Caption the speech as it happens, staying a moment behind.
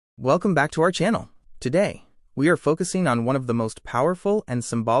Welcome back to our channel. Today, we are focusing on one of the most powerful and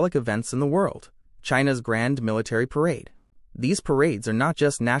symbolic events in the world, China's Grand Military Parade. These parades are not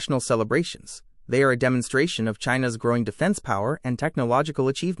just national celebrations, they are a demonstration of China's growing defense power and technological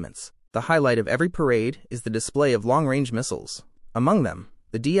achievements. The highlight of every parade is the display of long-range missiles. Among them,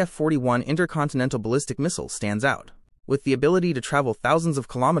 the DF-41 intercontinental ballistic missile stands out. With the ability to travel thousands of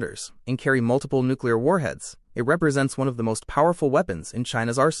kilometers and carry multiple nuclear warheads, it represents one of the most powerful weapons in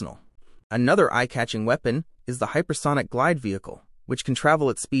China's arsenal. Another eye-catching weapon is the hypersonic glide vehicle, which can travel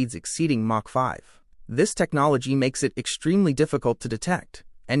at speeds exceeding Mach 5. This technology makes it extremely difficult to detect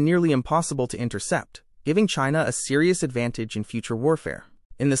and nearly impossible to intercept, giving China a serious advantage in future warfare.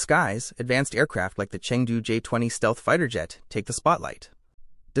 In the skies, advanced aircraft like the Chengdu J-20 stealth fighter jet take the spotlight.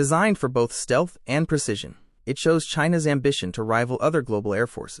 Designed for both stealth and precision, it shows China's ambition to rival other global air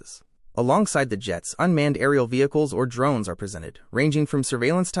forces. Alongside the jets, unmanned aerial vehicles or drones are presented, ranging from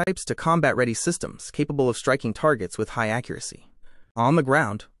surveillance types to combat-ready systems capable of striking targets with high accuracy. On the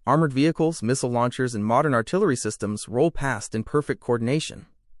ground, armored vehicles, missile launchers, and modern artillery systems roll past in perfect coordination.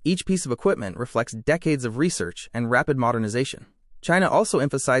 Each piece of equipment reflects decades of research and rapid modernization. China also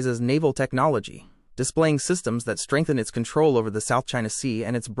emphasizes naval technology, displaying systems that strengthen its control over the South China Sea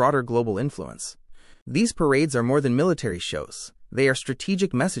and its broader global influence. These parades are more than military shows. They are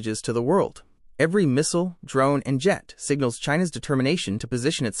strategic messages to the world. Every missile, drone, and jet signals China's determination to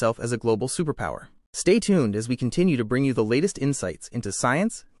position itself as a global superpower. Stay tuned as we continue to bring you the latest insights into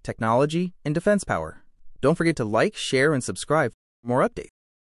science, technology, and defense power. Don't forget to like, share, and subscribe for more updates.